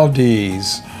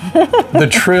Valdez, the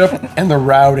trip and the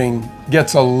routing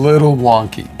gets a little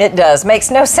wonky. It does.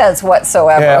 Makes no sense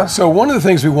whatsoever. Yeah. So one of the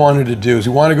things we wanted to do is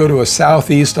we wanted to go to a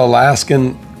Southeast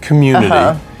Alaskan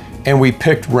community, and we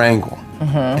picked Wrangell,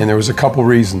 and there was a couple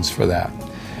reasons for that.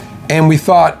 And we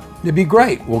thought it'd be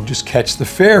great. We'll just catch the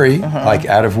ferry, like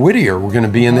out of Whittier. We're going to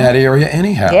be in that area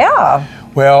anyhow. Yeah.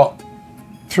 Well,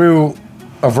 through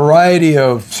a variety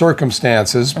of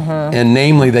circumstances, and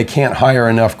namely they can't hire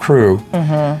enough crew,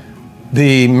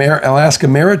 the Alaska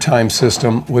Maritime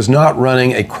System was not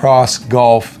running a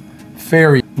cross-Gulf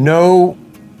ferry. No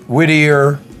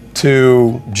Whittier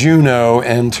to Juneau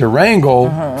and to Wrangell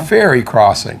ferry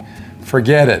crossing.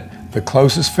 Forget it. The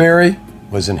closest ferry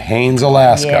was in Haines,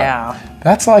 Alaska. Yeah.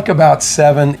 That's like about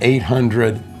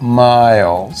 800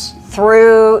 miles.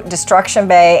 Through Destruction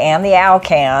Bay and the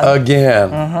Alcan.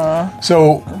 Again.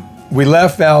 So we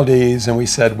left Valdez and we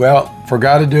said, well, if we're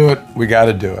got to do it, we got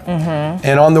to do it.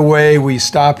 And on the way, we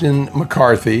stopped in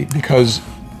McCarthy because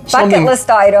something list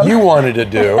item. you wanted to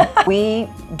do. We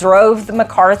drove the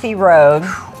McCarthy Road,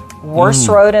 worst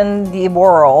road in the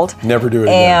world. Never do it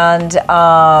again.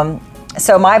 And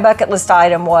so my bucket list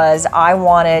item was I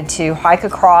wanted to hike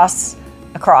across,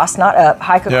 not up,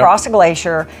 hike across a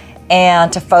glacier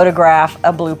and to photograph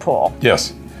a blue pool.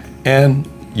 Yes. And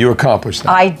you accomplished that.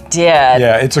 I did.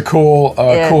 Yeah, it's a cool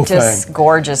cool just thing.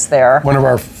 gorgeous there. One of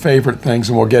our favorite things,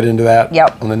 and we'll get into that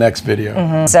Yep. on the next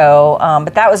video. So,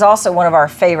 but that was also one of our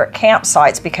favorite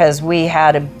campsites because we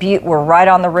had we're right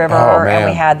on the river, Oh, man.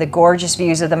 and we had the gorgeous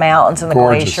views of the mountains and the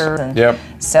Gorgeous. glaciers. And Yep.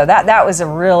 So that was a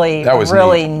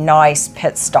really nice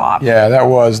pit stop. Yeah, that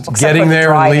was. Getting for the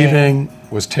there and driving. leaving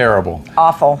was terrible,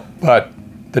 Awful. but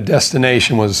the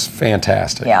destination was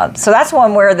fantastic. Yeah. So that's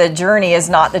one where the journey is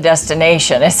not the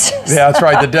destination. It's just Yeah, that's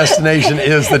right. The destination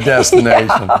is the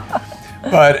destination.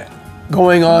 But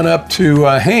going on up to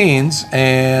Haines,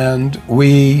 and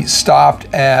we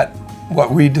stopped at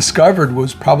what we discovered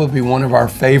was probably one of our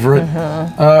favorite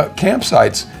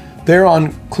campsites. They're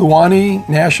on Kluane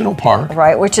National Park.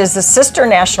 right, which is the sister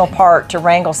national park to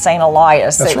Wrangell St.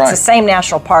 Elias. That's it's right. the same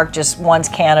national park, just one's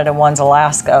Canada, one's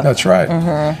Alaska. That's right.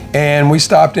 And we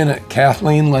stopped in at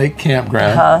Kathleen Lake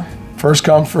Campground. First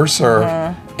come, first serve.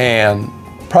 And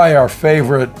probably our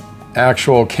favorite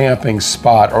actual camping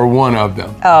spot, or one of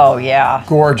them. Oh yeah.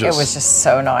 Gorgeous. It was just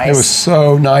so nice. It was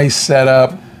so nice set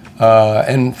up,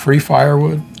 and free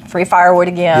firewood. free firewood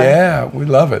again. Yeah, we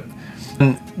love it.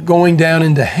 And going down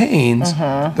into Haines,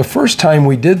 the first time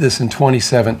we did this in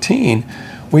 2017,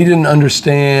 we didn't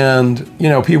understand,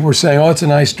 people were saying, oh, it's a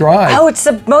nice drive. Oh, it's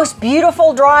the most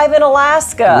beautiful drive in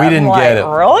Alaska. We didn't I'm get it.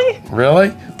 Really? Really?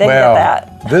 Didn't get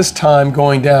that. This time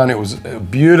going down, it was a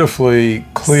beautifully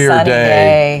clear Sunny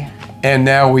day. And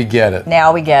now we get it.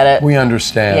 Now we get it. We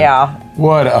understand. Yeah.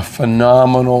 What a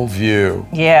phenomenal view.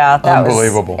 Yeah, that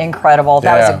Unbelievable. was incredible.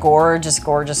 That was Yeah. a gorgeous,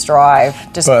 gorgeous drive.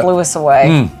 Just But- blew us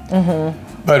away.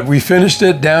 But we finished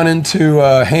it down into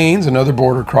Haines, another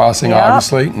border crossing, Yep.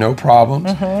 obviously, no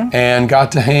problems, and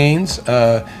got to Haines.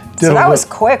 So that was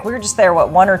quick. We were just there,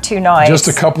 1 or 2 nights? just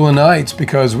a couple of nights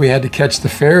because we had to catch the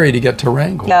ferry to get to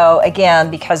Wrangell. No, again,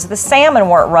 because the salmon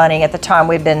weren't running at the time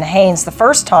we'd been in Haines the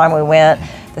first time we went,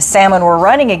 the salmon were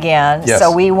running again. Yes.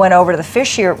 So we went over to the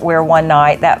fishery one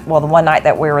night, the one night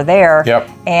that we were there, Yep.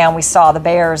 and we saw the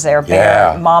bears there,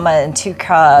 Yeah. mama and 2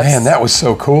 cubs. Man, that was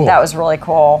so cool. That was really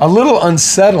cool. A little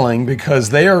unsettling because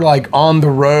they are like on the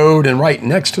road and right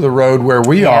next to the road where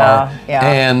we are. Yeah.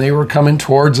 And they were coming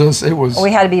towards us. It was.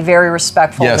 We had to be very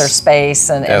respectful of Yes. their space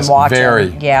and Yes, watch very.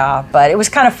 them. Yeah, but it was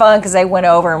kind of fun because they went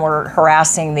over and were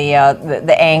harassing the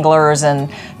anglers and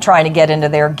trying to get into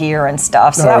their gear and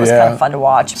stuff. So Oh, that was yeah. kind of fun to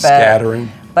watch. But, Scattering.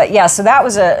 But yeah, so that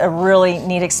was a really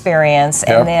neat experience.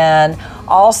 Yep. And then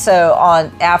also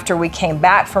after we came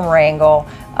back from Wrangell,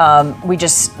 we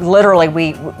just literally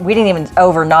we didn't even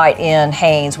overnight in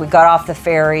Haines. We got off the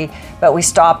ferry, but we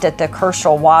stopped at the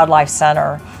Kershaw Wildlife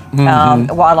Center.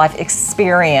 Wildlife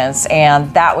experience,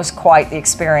 and that was quite the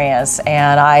experience.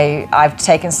 And I've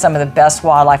taken some of the best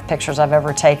wildlife pictures I've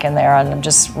ever taken there, and I'm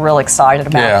just really excited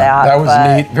about that. That was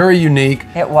But neat. Very unique.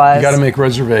 It was. You got to make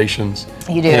reservations.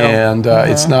 You do. And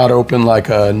it's not open like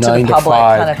a 9 to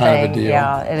 5 kind of a deal.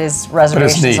 Yeah, it is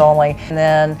reservations neat. only. And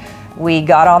then we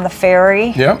got on the ferry.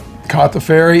 Yep. Caught the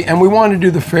ferry, and we wanted to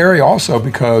do the ferry also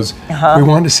because we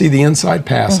wanted to see the inside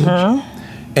passage.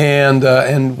 And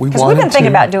we Because wanted we've been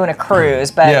thinking to, about doing a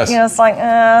cruise, but Yes. it's like,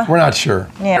 we're not sure.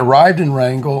 Yeah. Arrived in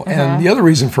Wrangell, and the other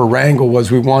reason for Wrangell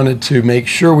was we wanted to make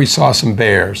sure we saw some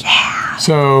bears. Yeah.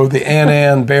 So the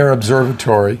Annan Bear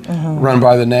Observatory, run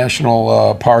by the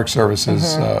National Park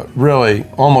Services, really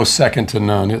almost second to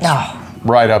none. It's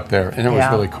right up there, and it was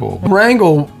Yeah. really cool.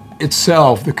 Wrangell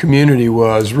itself, the community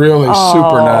was really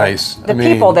super nice. the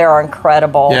people there are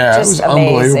incredible. Yeah, just it was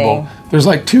amazing. unbelievable. There's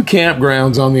like 2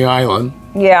 campgrounds on the island.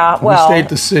 Yeah, well, we stayed at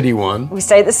the city one. We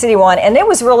stayed at the city one, and it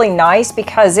was really nice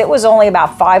because it was only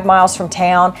about 5 miles from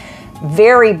town.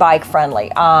 Very bike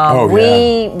friendly. I'm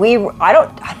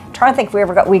trying to think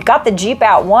if we got the Jeep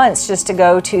out once just to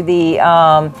go to the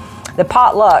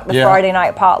potluck, the Friday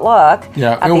night potluck.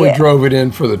 Yeah, and we drove it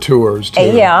in for the tours too.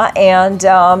 Yeah, and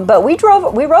but we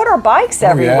rode our bikes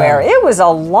everywhere. It was a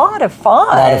lot of fun.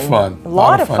 A lot of fun. A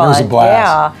lot of fun. It was a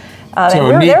blast. Yeah. So and we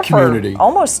a were neat there community. for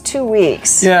almost 2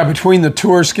 weeks. Yeah, between the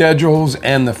tour schedules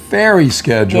and the ferry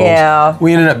schedules, Yeah.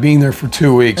 we ended up being there for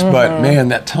 2 weeks. But man,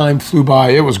 that time flew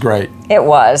by. It was great. It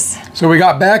was. So we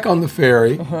got back on the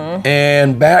ferry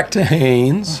and back to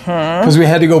Haines because we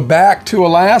had to go back to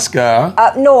Alaska.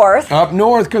 Up north. Up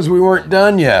north because we weren't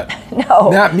done yet.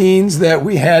 No. That means that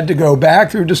we had to go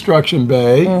back through Destruction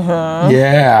Bay.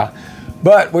 Yeah.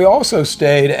 But we also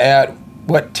stayed at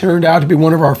what turned out to be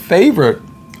one of our favorite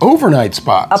overnight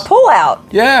spots. A pullout.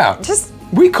 Yeah.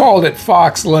 We called it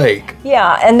Fox Lake.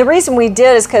 Yeah, and the reason we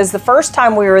did is because the first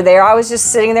time we were there, I was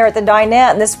just sitting there at the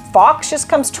dinette, and this fox just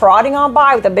comes trotting on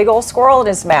by with a big old squirrel in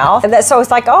his mouth. And so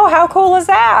it's like, oh, how cool is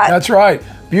that? That's right.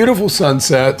 Beautiful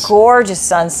sunsets. Gorgeous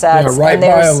sunsets. Yeah, right and by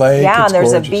there's, a lake. Yeah, It's and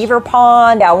there's gorgeous. a beaver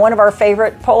pond. Yeah, one of our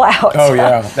favorite pullouts. Oh,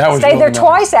 yeah. That was Stayed really there nice.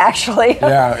 twice, actually.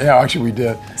 Yeah, actually we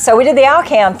did. So we did the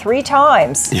Alcan 3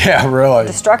 times. Yeah, really.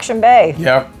 Destruction Bay.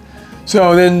 Yep.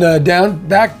 So then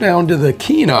back down to the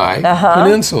Kenai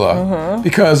Peninsula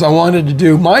because I wanted to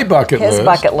do my bucket list. His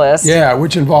bucket list. Yeah,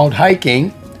 which involved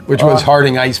hiking, which was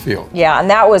Harding Ice Field. Yeah, and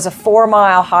that was a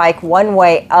 4-mile hike, one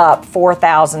way up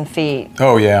 4,000 feet.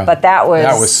 Oh yeah. But that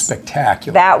was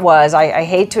spectacular. That was, I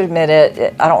hate to admit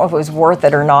it, I don't know if it was worth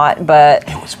it or not, but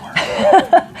it was worth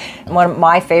it. one of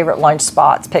my favorite lunch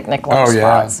spots, picnic lunch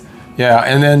spots. Yeah,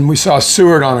 and then we saw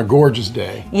Seward on a gorgeous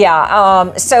day.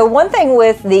 Yeah, so one thing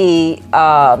with the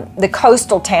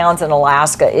coastal towns in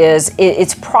Alaska is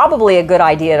it's probably a good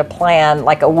idea to plan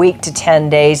like a week to 10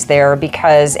 days there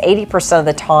because 80% of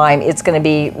the time it's going to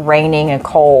be raining and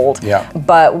cold. Yeah.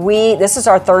 But this is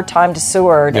our 3rd time to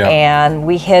Seward and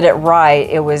we hit it right.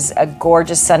 It was a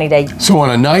gorgeous sunny day. So on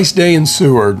a nice day in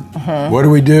Seward, what do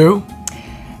we do?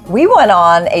 We went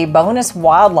on a bonus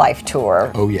wildlife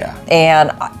tour. Oh yeah.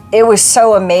 And it was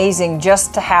so amazing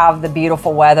just to have the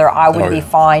beautiful weather. I would be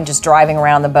fine just driving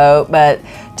around the boat, but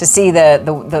to see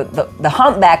the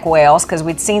humpback whales, because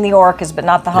we'd seen the orcas, but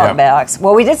not the humpbacks.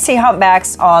 Well, we did see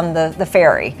humpbacks on the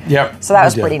ferry. Yep. So that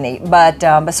was pretty neat. But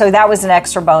so that was an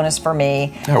extra bonus for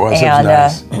me. That was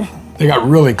nice. They got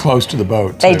really close to the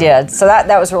boat, too. They did. So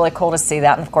that was really cool to see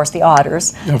that. And, of course, the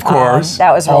otters. Of course.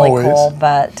 That was really cool.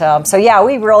 But so, yeah,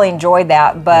 we really enjoyed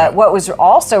that. But what was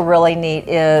also really neat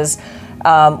is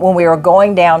when we were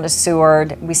going down to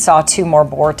Seward, we saw 2 more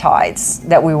boar tides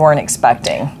that we weren't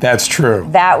expecting. That's true.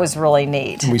 That was really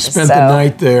neat. We spent the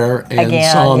night there and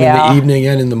saw them in the evening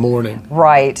and in the morning.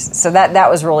 Right. So that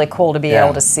was really cool to be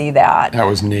able to see that. That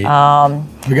was neat.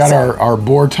 We got our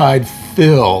boar tide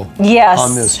fill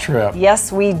on this trip.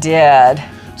 Yes, we did.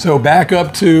 So back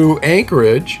up to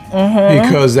Anchorage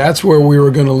because that's where we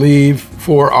were going to leave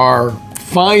for our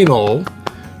final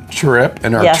trip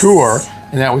in our Yes. tour,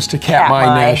 and that was to Katmai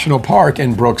Katmai. National Park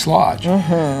and Brooks Lodge.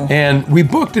 And we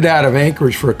booked it out of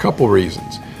Anchorage for a couple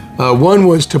reasons. One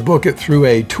was to book it through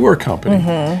a tour company,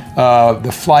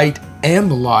 the flight and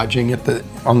the lodging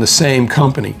on the same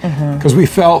company, because we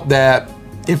felt that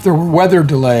if there were weather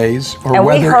delays or And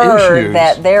we weather heard issues,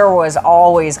 that there was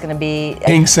always going to be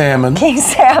king salmon king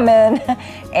salmon,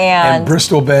 and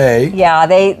Bristol Bay, yeah,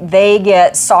 they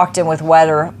get socked in with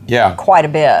weather Yeah. quite a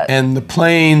bit. and the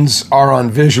planes are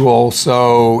on visual,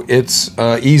 so it's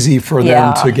easy for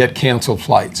them Yeah. to get canceled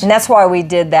flights. And that's why we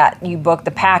did that. You book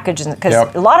the package, because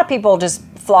Yep. a lot of people just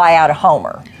fly out of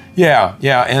Homer. Yeah,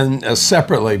 and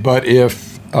separately. But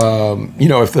if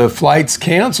if the flight's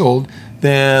canceled,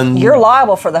 then You're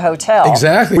liable for the hotel.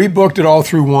 exactly. We booked it all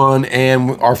through one,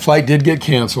 and our flight did get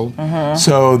canceled.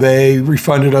 So they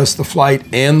refunded us the flight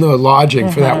and the lodging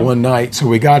for that one night. So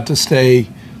we got to stay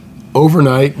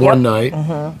overnight one night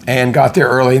and got there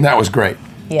early, and that was great.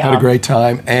 Yeah. Had a great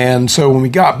time. And so when we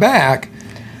got back,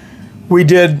 we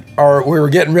were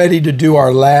getting ready to do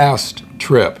our last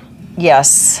trip.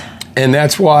 Yes, And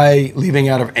that's why leaving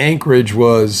out of Anchorage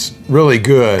was really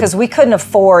good. because we couldn't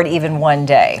afford even one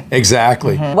day.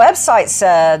 Exactly. Website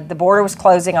said the border was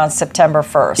closing on September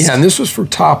 1st. Yeah, and this was for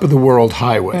top of the world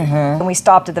highway. And we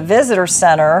stopped at the visitor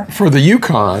center For the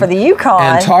Yukon. for the Yukon.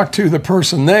 And talked to the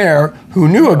person there who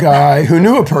knew a guy who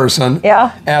knew a person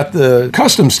Yeah. at the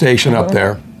customs station up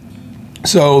there.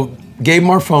 So gave them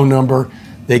our phone number.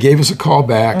 They gave us a call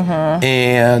back,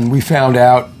 and we found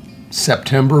out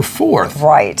September 4th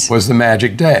Right. was the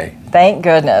magic day. Thank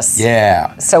goodness.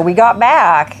 Yeah. So we got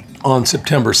back. On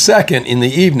September 2nd in the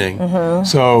evening.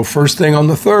 So first thing on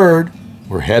the 3rd,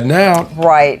 we're heading out.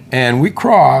 Right. And we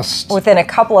crossed. Within a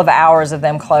couple of hours of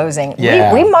them closing.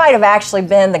 Yeah. We might have actually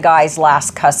been the guy's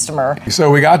last customer. So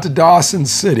we got to Dawson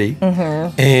City,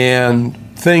 and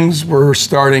things were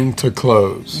starting to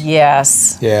close.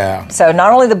 Yes. Yeah. So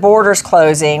not only the border's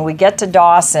closing, we get to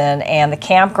Dawson and the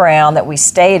campground that we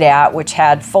stayed at, which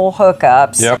had full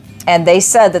hookups. Yep. And they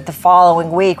said that the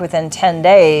following week, within 10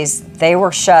 days, they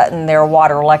were shutting their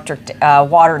water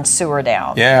and sewer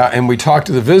down. Yeah, and we talked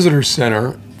to the visitor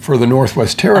center for the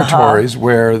Northwest Territories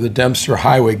where the Dempster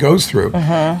Highway goes through,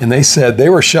 and they said they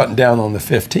were shutting down on the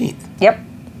 15th. Yep.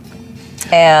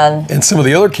 And And some of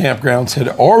the other campgrounds had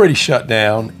already shut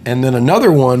down, and then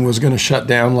another one was going to shut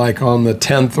down like on the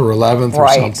 10th or 11th or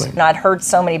right. something. And I'd heard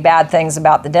so many bad things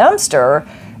about the Dempster.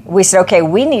 We said, okay,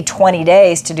 we need 20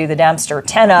 days to do the Dempster,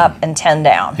 10 up and 10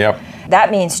 down. Yep.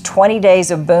 That means 20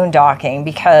 days of boondocking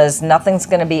because nothing's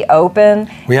going to be open.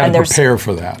 We had and to there's- prepare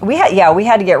for that. We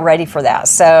had to get ready for that.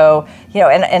 So,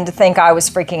 and to think I was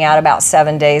freaking out about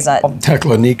 7 days.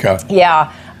 Tekla-Nika.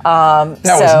 Yeah. That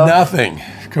was nothing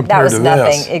That compared was to nothing,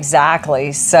 this.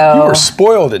 exactly. So You were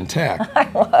spoiled in tech. I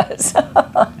was.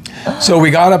 So we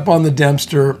got up on the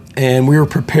Dempster, and we were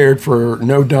prepared for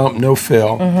no dump, no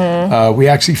fill. We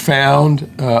actually found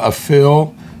a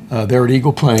fill there at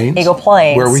Eagle Plains. Eagle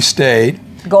Plains. Where we stayed,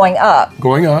 going up.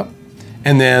 going up.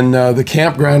 And then the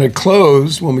campground had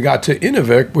closed when we got to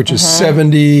Inuvik, which is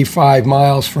 75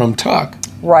 miles from Tuck.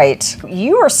 Right.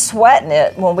 You were sweating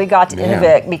it when we got to Yeah.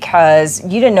 Inuvik because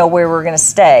you didn't know where we were going to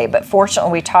stay. But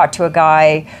fortunately, we talked to a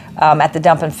guy at the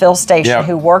dump and fill station Yep.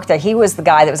 who worked there. He was the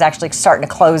guy that was actually starting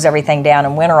to close everything down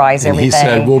and winterize And everything. he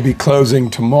said, we'll be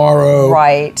closing tomorrow.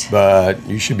 Right. But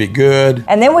you should be good.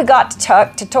 And then we got to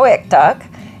Toyaktuk,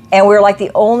 and we were like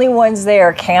the only ones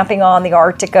there camping on the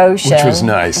Arctic Ocean. Which was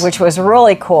nice. Which was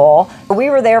really cool. We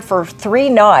were there for 3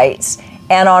 nights,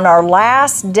 and on our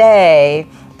last day,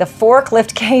 the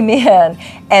forklift came in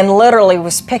and literally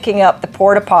was picking up the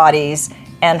porta potties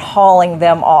and hauling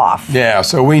them off. Yeah,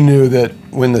 so we knew that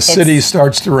when the city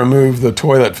starts to remove the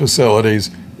toilet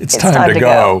facilities, it's time to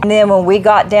go. And then when we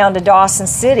got down to Dawson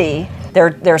City,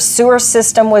 their sewer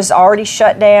system was already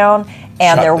shut down,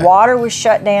 and Shut their down. water was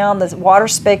shut down, the water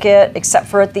spigot, except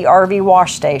for at the RV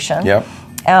wash station. Yep.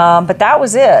 But that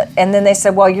was it. And then they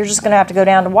said, well, you're just going to have to go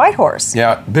down to Whitehorse.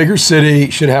 Yeah, bigger city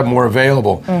should have more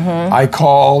available. I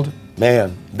called,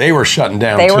 man, they were shutting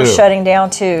down They too. were shutting down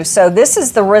too. So this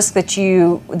is the risk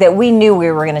that we knew we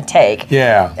were going to take.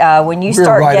 Yeah. When you We were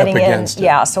start right up getting in, against it.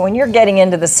 yeah. So when you're getting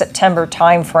into the September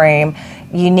timeframe,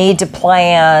 you need to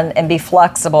plan and be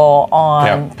flexible on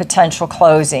Yeah. potential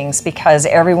closings because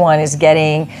everyone is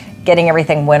getting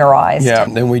everything winterized. Yeah,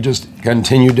 and then we just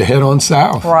continued to head on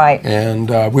south. Right. And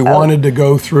we wanted to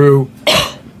go through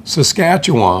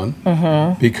Saskatchewan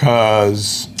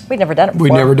because We'd never done it before.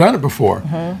 we'd never done it before.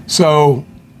 So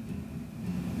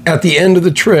at the end of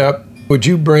the trip, would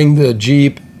you bring the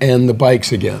Jeep and the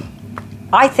bikes again?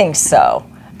 I think so.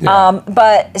 Yeah.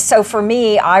 But so for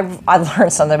me, I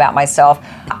learned something about myself.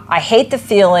 I hate the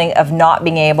feeling of not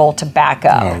being able to back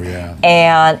up. Oh, yeah.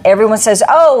 And everyone says,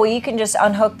 "Oh, well, you can just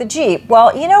unhook the Jeep."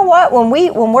 Well, you know what? When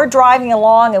we're driving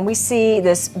along and we see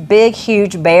this big,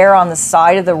 huge bear on the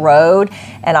side of the road,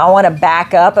 and I want to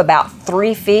back up about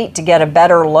 3 feet to get a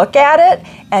better look at it,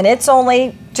 and it's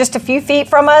only just a few feet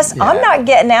from us, Yeah. I'm not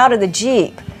getting out of the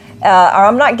Jeep. Or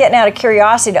I'm not getting out of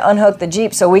curiosity to unhook the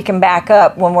Jeep so we can back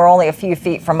up when we're only a few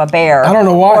feet from a bear. I don't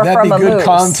know why. or That'd from be a good moose.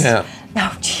 content.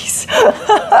 Oh, jeez.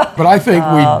 But I think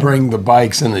we'd bring the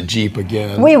bikes in the Jeep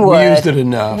again. We would. We used it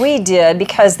enough. We did,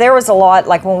 because there was a lot,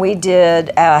 like when we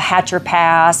did Hatcher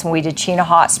Pass, when we did Chena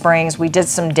Hot Springs, we did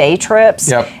some day trips.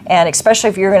 Yep. And especially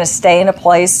if you're going to stay in a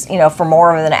place, for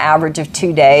more than an average of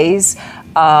 2 days,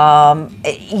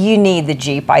 you need the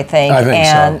Jeep, I think. I think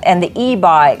so. And the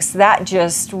e-bikes, that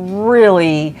just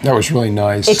really That was really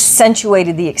nice.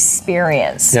 accentuated the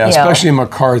experience. Yeah, you know. especially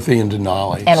McCarthy and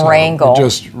Denali. And Wrangell.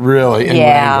 Just really, and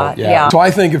Yeah, Wrangell, yeah. So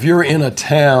I think if you're in a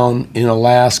town in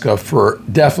Alaska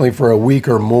definitely for a week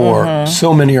or more, Mm-hmm.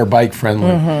 so many are bike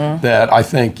friendly that I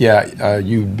think,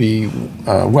 you'd be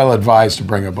well advised to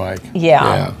bring a bike.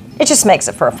 Yeah. It just makes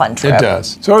it for a fun trip. It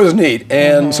does. So it was neat.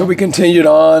 And so we continued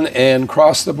on and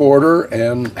crossed the border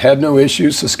and had no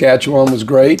issues. Saskatchewan was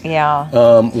great. Yeah.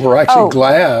 We're actually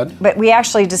glad. But we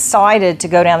actually decided to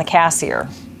go down the Cassiar.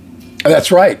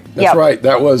 That's right. That's Yep. right.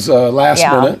 That was last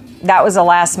minute. That was a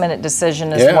last minute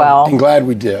decision as Yeah, well. and glad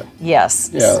we did.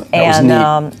 Yes. Yeah, that was and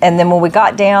neat. And then when we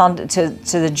got down to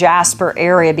the Jasper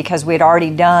area, because we had already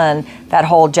done that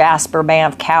whole Jasper,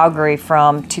 Banff, Calgary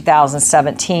from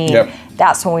 2017. Yep.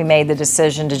 That's when we made the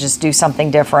decision to just do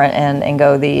something different and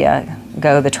go the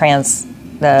Canada the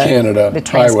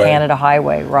Trans Highway. Canada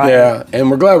Highway, right? Yeah, and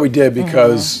we're glad we did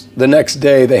because the next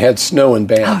day they had snow in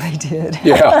Banff. Oh, they did.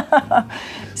 Yeah.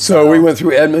 So we went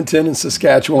through Edmonton and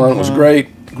Saskatchewan. It was great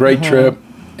trip,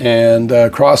 and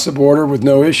crossed the border with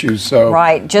no issues. So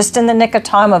Right, just in the nick of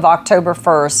time of October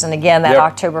 1st, and again, that Yep.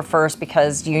 October 1st,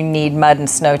 because you need mud and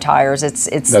snow tires. It's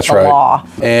that's the right. law.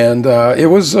 And it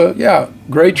was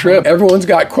great trip. Everyone's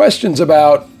got questions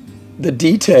about the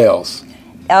details.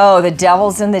 Oh, the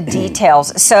devil's in the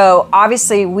details. So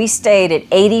obviously we stayed at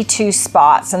 82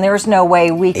 spots, and there's no way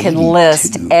we could 82.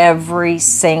 list every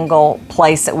single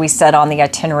place that we set on the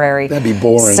itinerary. That'd be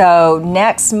boring. So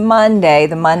next Monday,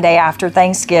 the Monday after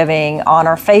Thanksgiving, on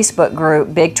our Facebook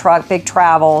group, Big Truck, Big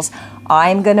Travels,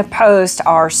 I'm going to post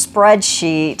our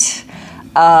spreadsheet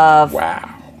of Wow.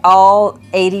 all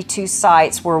 82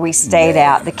 sites where we stayed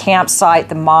at, the campsite,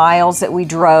 the miles that we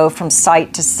drove from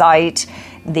site to site,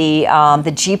 the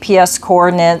GPS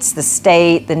coordinates, the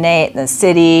state, the name, the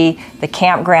city, the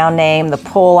campground name, the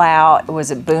pull-out. Was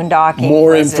it boondocking?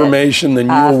 More Was it, information than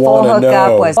you full want to hookup?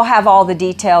 know. We'll have all the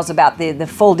details about the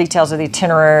full details of the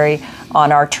itinerary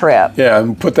on our trip. Yeah,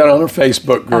 and put that on our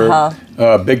Facebook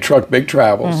group, Big Truck, Big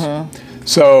Travels.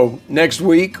 So next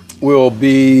week will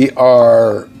be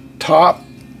our top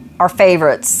Our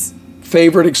favorites.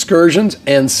 favorite excursions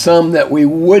and some that we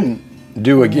wouldn't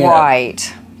do again.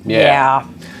 Right. Yeah.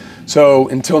 So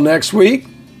until next week,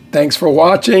 thanks for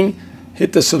watching.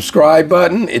 Hit the subscribe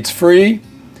button. It's free.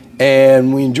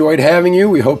 And we enjoyed having you.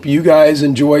 We hope you guys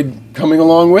enjoyed coming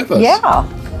along with us. Yeah.